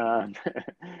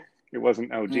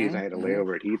wasn't, oh, geez, I had a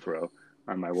layover at Heathrow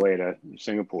on my way to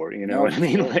Singapore. You know what I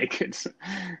mean? Sure. Like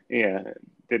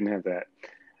didn't have that.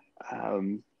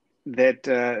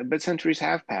 But centuries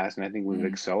have passed, and I think we've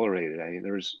accelerated.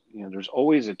 There's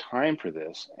always a time for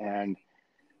this, and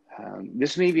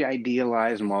this may be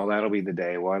idealized, and while that'll be the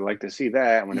day, well, I'd like to see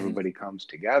that when everybody comes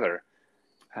together.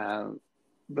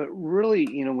 But really,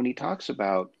 when he talks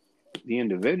about the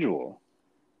individual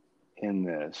in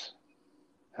this,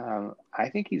 I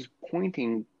think he's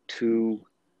pointing to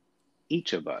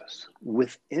each of us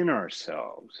within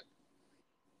ourselves.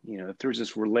 If there's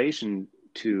this relation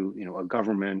to, a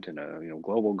government and a,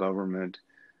 global government,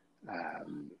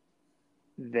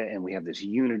 and we have this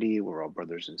unity, we're all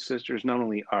brothers and sisters. Not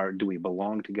only do we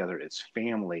belong together, it's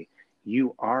family.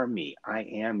 You are me, I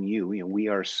am you. We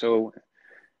are so,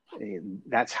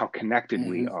 that's how connected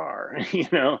we are.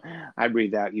 I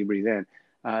breathe out, you breathe in.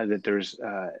 That there's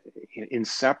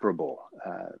inseparable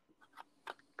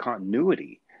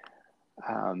continuity.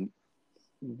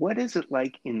 What is it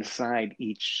like inside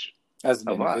each as an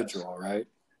of individual, us? Right?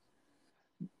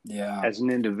 Yeah. As an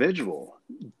individual,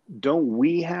 don't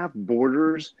we have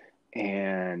borders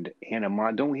and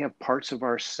don't we have parts of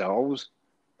ourselves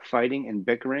fighting and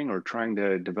bickering or trying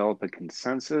to develop a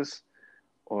consensus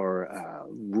or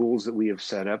rules that we have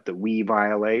set up that we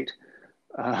violate?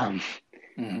 I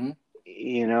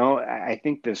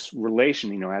think this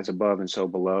relation, as above and so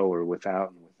below, or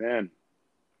without and within,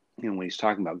 when he's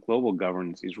talking about global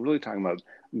governance, he's really talking about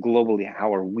globally,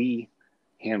 how are we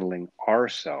handling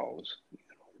ourselves?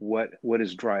 What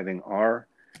is driving our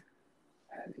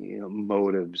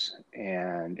motives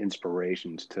and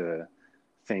inspirations to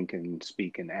think and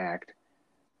speak and act?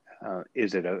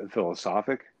 Is it a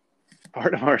philosophic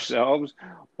part of ourselves,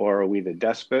 or are we the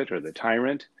despot or the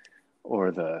tyrant,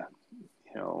 or the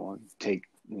take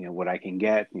what I can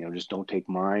get, just don't take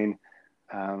mine,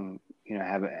 having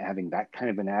that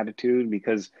kind of an attitude?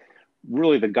 Because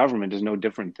really the government is no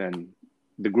different than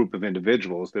the group of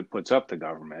individuals that puts up the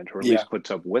government, or at least puts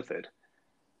up with it.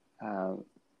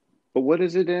 But what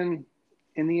is it in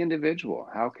the individual?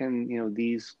 How can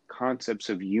these concepts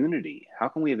of unity, how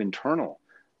can we have internal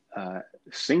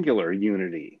singular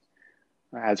unity?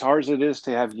 As hard as it is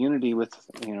to have unity with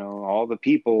all the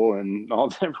people and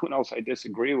everyone else I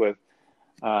disagree with,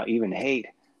 even hate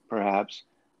perhaps,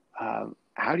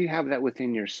 how do you have that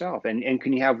within yourself? And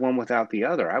can you have one without the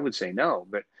other? I would say no,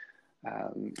 but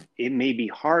it may be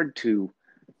hard to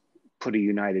put a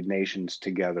United Nations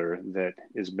together that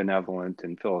is benevolent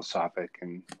and philosophic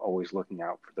and always looking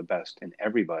out for the best in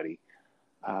everybody.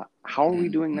 How are we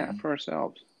doing that for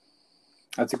ourselves?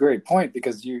 That's a great point,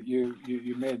 because you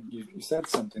said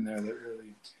something there that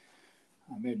really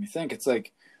made me think. It's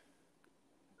like,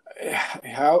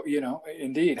 how,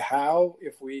 indeed, how,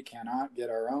 if we cannot get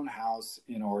our own house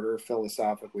in order,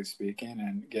 philosophically speaking,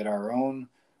 and get our own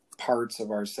parts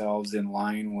of ourselves in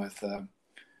line with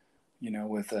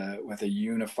with a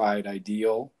unified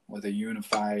ideal, with a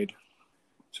unified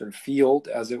sort of field,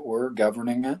 as it were,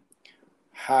 governing it,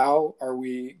 how are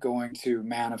we going to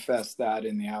manifest that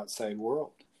in the outside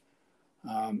world?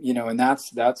 And that's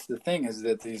the thing, is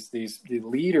that the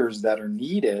leaders that are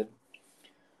needed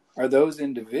are those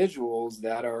individuals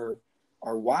that are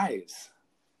wise.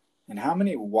 And how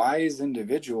many wise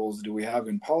individuals do we have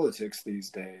in politics these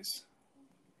days?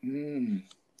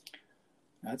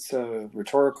 That's a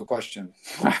rhetorical question.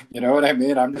 You know what I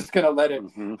mean? I'm just going to let it.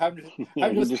 Mm-hmm.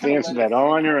 I'm just answer that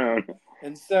all on your own.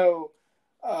 And so,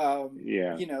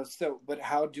 but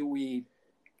how do we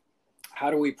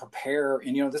prepare?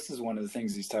 And, this is one of the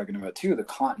things he's talking about too, the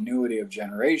continuity of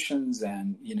generations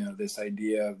and, this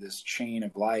idea of this chain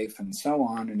of life and so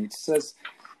on. And he says,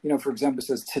 for example,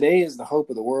 says, today is the hope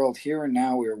of the world. Here and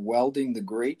now we are welding the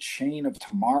great chain of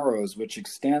tomorrows, which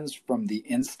extends from the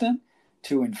instant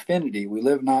to infinity. We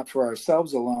live not for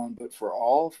ourselves alone, but for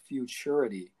all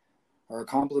futurity. Our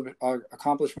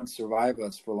accomplishments survive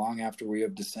us for long after we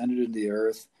have descended into the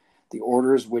earth. The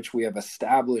orders which we have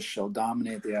established shall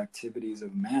dominate the activities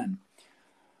of men.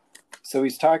 So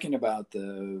he's talking about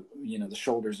the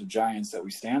shoulders of giants that we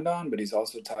stand on, but he's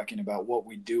also talking about what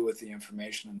we do with the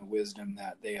information and the wisdom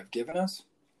that they have given us.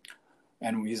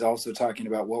 And he's also talking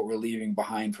about what we're leaving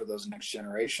behind for those next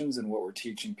generations and what we're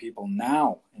teaching people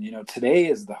now. And, today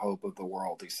is the hope of the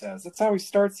world, he says. That's how he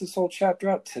starts this whole chapter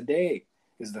out. Today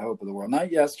is the hope of the world.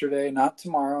 Not yesterday, not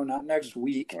tomorrow, not next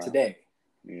week, today.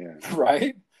 Yeah.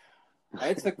 Right?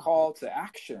 It's a call to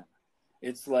action.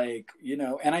 It's like,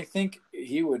 and I think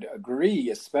he would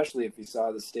agree, especially if he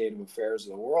saw the state of affairs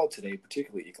of the world today,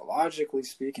 particularly ecologically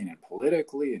speaking and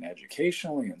politically and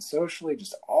educationally and socially,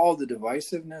 just all the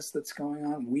divisiveness that's going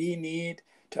on. We need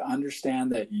to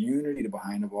understand that unity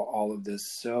behind all of this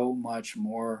so much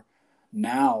more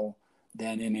now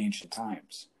than in ancient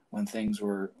times, when things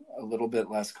were a little bit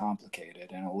less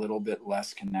complicated and a little bit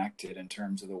less connected in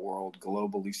terms of the world,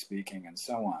 globally speaking, and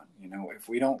so on. If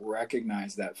we don't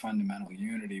recognize that fundamental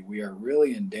unity, we are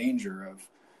really in danger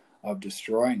of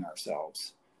destroying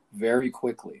ourselves very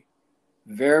quickly.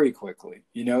 Very quickly.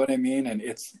 You know what I mean? And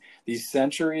it's these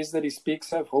centuries that he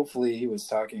speaks of. Hopefully he was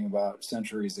talking about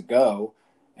centuries ago,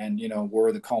 and,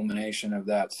 we're the culmination of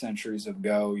that centuries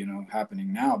ago,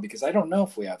 happening now, because I don't know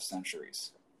if we have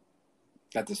centuries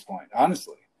at this point,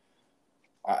 honestly.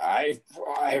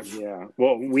 Yeah.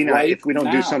 Well, if we don't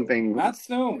do something not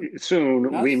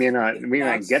soon, we may not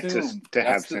get to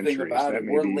have centuries. The thing about it.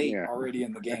 We're late already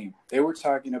in the game. They were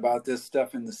talking about this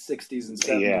stuff in the 60s and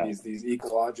 70s, these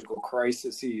ecological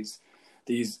crises,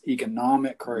 these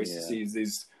economic crises,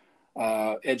 these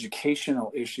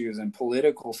educational issues and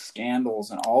political scandals,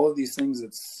 and all of these things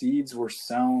that seeds were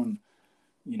sown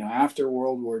after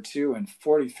World War II and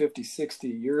 40, 50, 60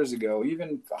 years ago,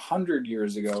 even 100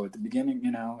 years ago at the beginning,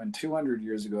 and 200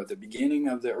 years ago at the beginning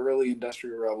of the early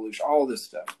Industrial Revolution, all this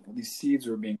stuff, these seeds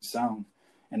were being sown.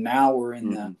 And now we're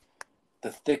in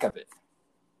the thick of it.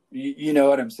 You know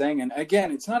what I'm saying? And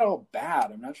again, it's not all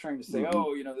bad. I'm not trying to say,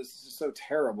 this is so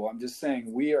terrible. I'm just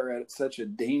saying we are at such a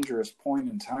dangerous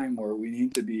point in time where we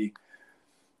need to be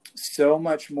so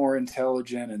much more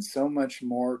intelligent and so much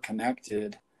more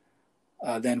connected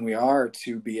than we are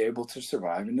to be able to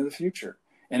survive into the future.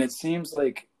 And it seems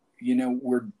like,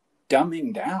 we're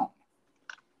dumbing down.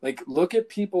 Like, look at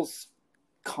people's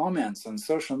comments on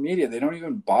social media. They don't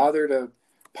even bother to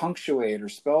punctuate or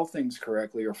spell things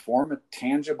correctly or form a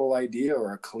tangible idea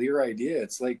or a clear idea.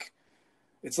 It's like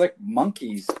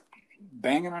monkeys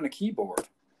banging on a keyboard.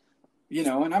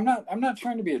 And I'm not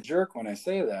trying to be a jerk when I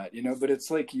say that, but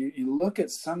it's like you look at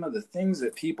some of the things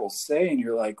that people say and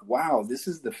you're like, wow, this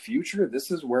is the future. This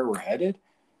is where we're headed.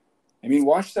 I mean,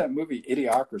 watch that movie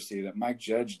Idiocracy that Mike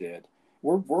Judge did.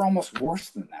 We're almost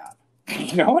worse than that.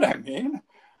 You know what I mean?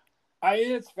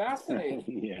 It's fascinating.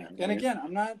 Yeah. And again,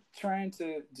 I'm not trying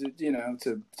to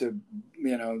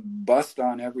bust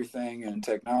on everything and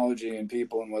technology and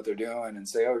people and what they're doing and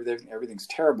say, everything's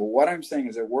terrible. What I'm saying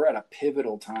is that we're at a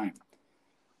pivotal time.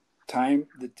 Time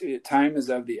is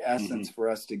of the essence for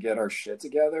us to get our shit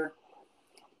together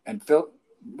and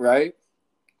right?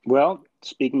 Well,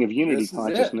 speaking of unity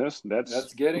consciousness,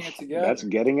 that's getting it together. That's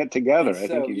getting it together. So, I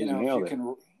think you just nailed it.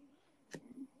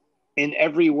 in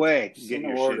every way, Just get in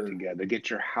your shit order. together, get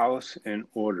your house in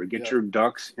order, get Yep. your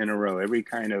ducks in a row, every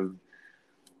kind of,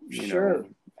 Sure.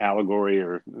 allegory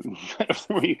or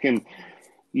metaphor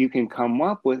you can come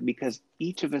up with, because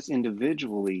each of us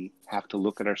individually have to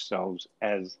look at ourselves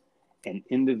as an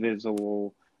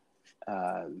individual,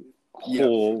 Yep.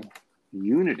 whole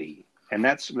unity. And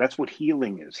that's what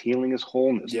healing is. Healing is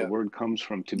wholeness. The Yep. word comes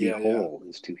from to be Yeah. whole,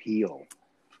 is to heal.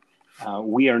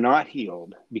 We are not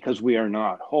healed because we are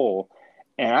not whole.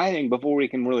 And I think before we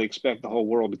can really expect the whole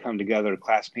world to come together,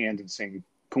 clasp hands and sing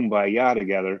Kumbaya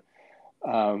together,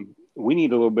 we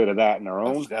need a little bit of that in our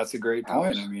own That's a great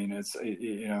house. point. I mean, it's,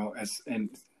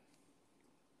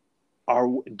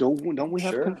 Don't we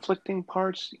have sure. conflicting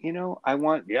parts? I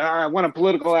want a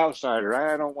political outsider.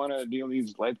 I don't want to deal with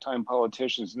these lifetime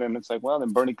politicians. And then it's like, well,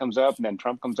 then Bernie comes up, and then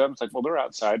Trump comes up. It's like, well, they're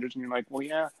outsiders, and you're like, well,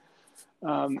 yeah.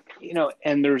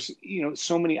 And there's,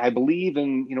 so many. I believe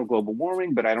in, global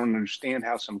warming, but I don't understand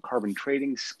how some carbon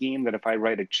trading scheme that if I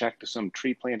write a check to some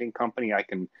tree planting company, I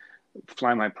can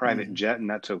fly my private jet and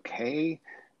that's okay.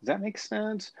 Does that make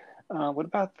sense? What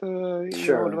about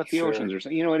what about the oceans or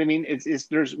something? You know what I mean?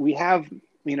 We have,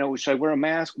 should I wear a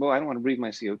mask? Well, I don't want to breathe my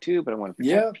CO2, but I want to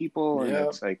protect people. And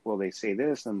it's like, well, they say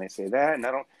this and they say that. And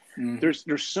I don't,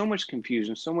 there's so much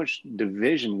confusion, so much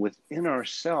division within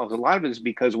ourselves. A lot of it is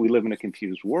because we live in a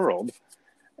confused world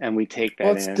and we take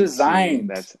that it's designed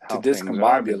that's to how things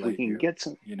are. But if we can get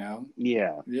some,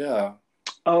 Yeah.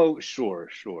 Oh, sure.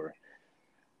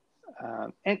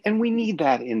 And we need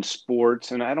that in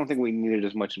sports, and I don't think we need it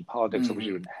as much in politics. I wish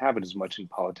you would have it as much in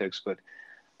politics, but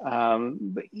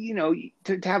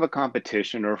to have a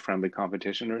competition or a friendly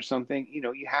competition or something,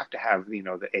 you have to have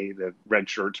the red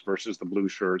shirts versus the blue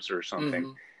shirts or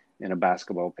something in a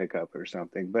basketball pickup or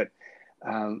something. But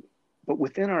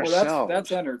within ourselves,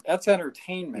 that's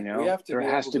entertainment. We have to there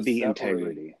has to be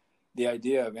integrity. The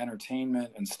idea of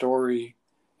entertainment and story,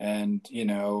 and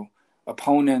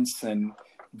opponents and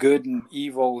good and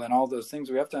evil and all those things.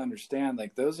 We have to understand,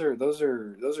 like, those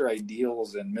are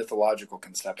ideals and mythological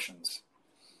conceptions.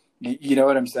 You know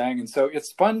what I'm saying? And so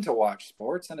it's fun to watch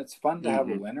sports, and it's fun to have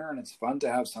a winner, and it's fun to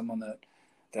have someone that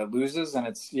loses, and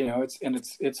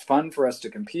it's fun for us to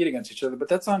compete against each other. But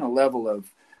that's on a level of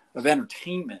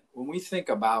entertainment. When we think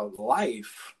about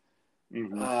life,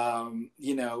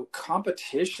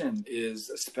 competition is,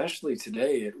 especially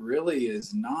today, it really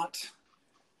is not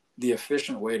the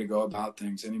efficient way to go about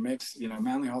things. And he makes,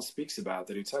 Manly Hall speaks about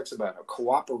that. He talks about a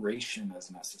cooperation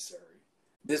as necessary.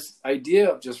 This idea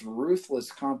of just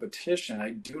ruthless competition,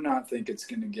 I do not think it's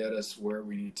going to get us where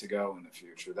we need to go in the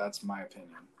future. That's my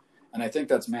opinion. And I think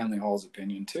that's Manly Hall's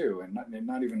opinion too. And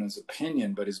not even his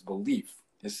opinion, but his belief,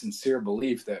 his sincere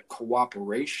belief that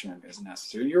cooperation is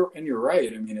necessary. You're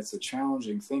right. I mean, it's a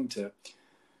challenging thing to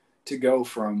go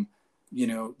from,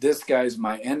 this guy's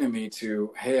my enemy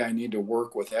to, hey, I need to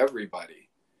work with everybody.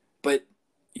 But,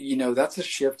 that's a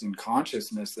shift in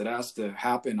consciousness that has to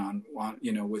happen on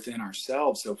within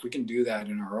ourselves. So if we can do that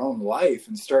in our own life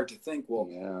and start to think, well,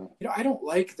 I don't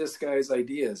like this guy's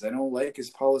ideas. I don't like his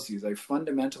policies. I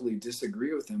fundamentally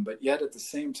disagree with him. But yet at the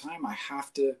same time, I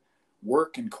have to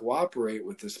work and cooperate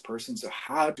with this person. So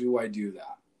how do I do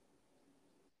that?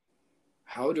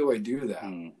 How do I do that?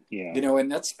 And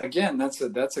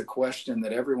that's a question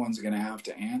that everyone's going to have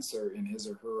to answer in his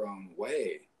or her own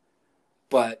way.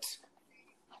 But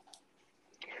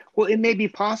well, it may be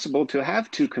possible to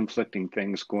have two conflicting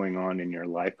things going on in your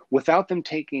life without them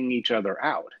taking each other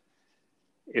out.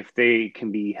 If they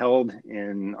can be held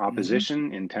in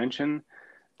opposition, in tension,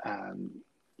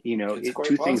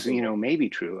 two things, may be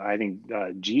true. I think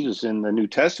Jesus in the New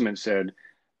Testament said,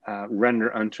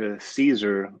 render unto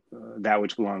Caesar that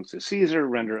which belongs to Caesar,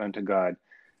 render unto God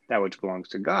that which belongs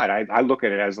to God. I look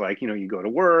at it as like, you go to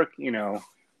work,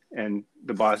 and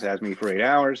the boss has me for 8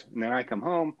 hours, and then I come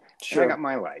home and I got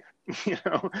my life,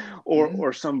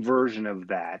 or some version of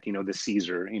that, the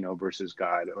Caesar, versus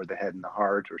God, or the head and the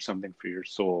heart, or something for your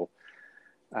soul.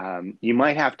 You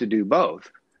might have to do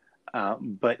both,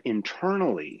 but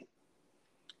internally,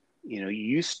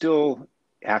 you still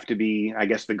have to be, I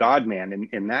guess, the God man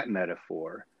in that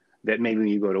metaphor, that maybe when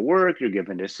you go to work, you're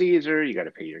given to Caesar, you got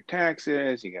to pay your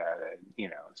taxes, you got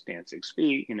to, stand 6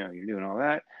 feet, you're doing all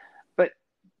that. But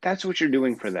that's what you're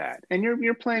doing for that. And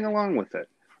you're playing along with it.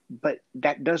 But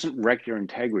that doesn't wreck your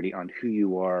integrity on who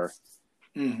you are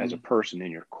as a person, in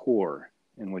your core,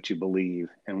 and what you believe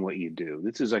and what you do.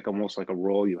 This is like almost like a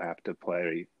role you have to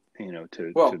play,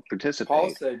 to participate.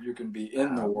 Paul said you can be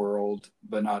in the world,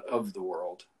 but not of the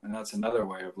world. And that's another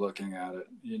way of looking at it,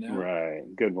 Right.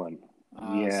 Good one.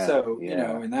 So,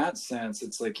 in that sense,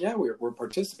 it's like, we're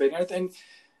participating.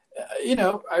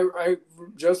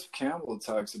 Joseph Campbell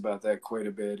talks about that quite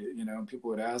a bit.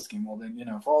 People would ask him, well, then,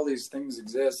 if all these things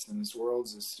exist and this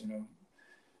world's this,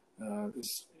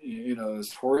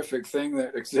 this horrific thing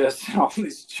that exists, and all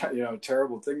these,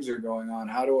 terrible things are going on.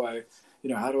 How do I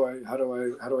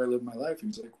live my life?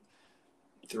 And he's like,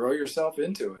 throw yourself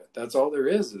into it. That's all there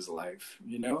is life.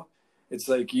 It's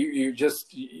like you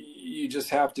just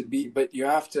have to be, but you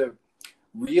have to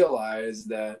realize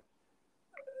that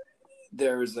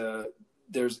it's a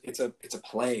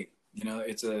play.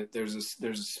 There's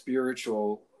a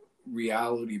spiritual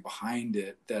reality behind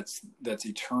it that's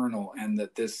eternal, and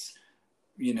that this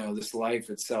life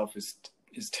itself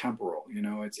is temporal.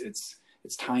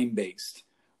 It's time based,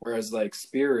 whereas like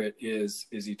spirit is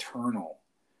eternal.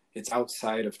 It's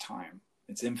outside of time.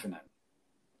 It's infinite.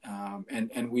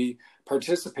 And we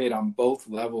participate on both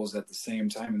levels at the same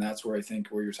time. And that's where I think,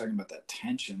 where you're talking about that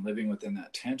tension, living within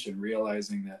that tension,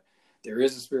 realizing that there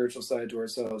is a spiritual side to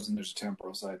ourselves and there's a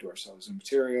temporal side to ourselves. In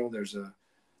material, there's a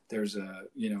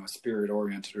spirit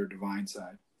oriented or divine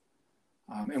side.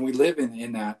 And we live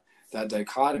in that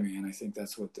dichotomy. And I think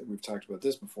that's what we've talked about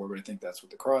this before, but I think that's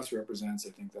what the cross represents. I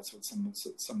think that's what some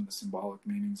of the symbolic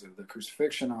meanings of the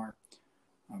crucifixion are,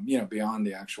 beyond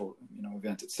the actual,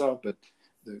 event itself, but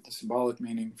the symbolic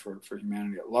meaning for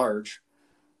humanity at large.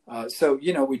 So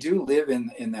we do live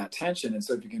in that tension. And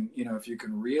so if you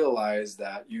can realize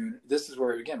that this is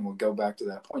where, again, we'll go back to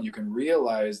that point. You can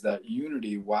realize that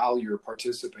unity while you're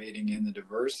participating in the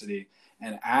diversity,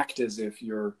 and act as if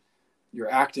you're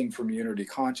acting from unity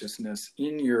consciousness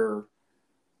in your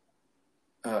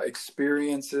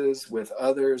experiences with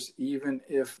others. Even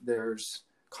if there's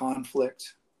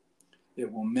conflict, it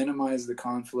will minimize the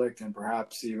conflict, and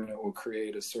perhaps even it will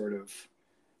create a sort of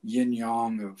yin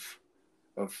yang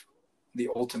of the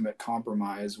ultimate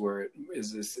compromise, where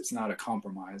it's not a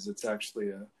compromise. It's actually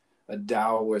a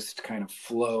Taoist kind of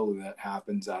flow that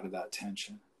happens out of that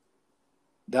tension.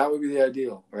 That would be the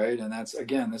ideal, right? And that's,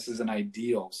 again, this is an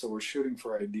ideal. So we're shooting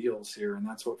for ideals here, and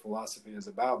that's what philosophy is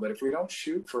about. But if we don't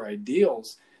shoot for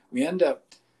ideals, we end up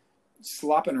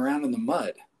slopping around in the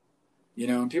mud.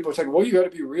 And people are saying, well, you got to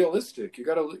be realistic. You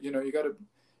got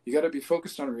to be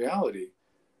focused on reality.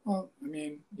 Well, I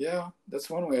mean, yeah, that's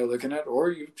one way of looking at it. Or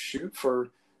you shoot for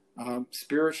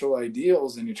spiritual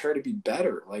ideals and you try to be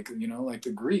better. Like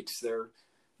the Greeks, they're,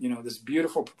 this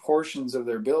beautiful proportions of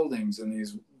their buildings and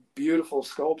these beautiful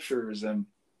sculptures and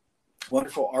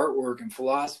wonderful artwork and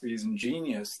philosophies and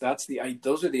genius.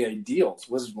 Those are the ideals.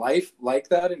 Was life like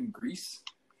that in Greece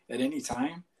at any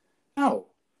time? No.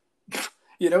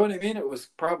 You know what I mean? It was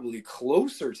probably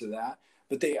closer to that,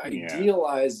 but they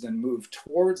idealized and moved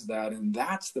towards that. And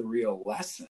that's the real lesson.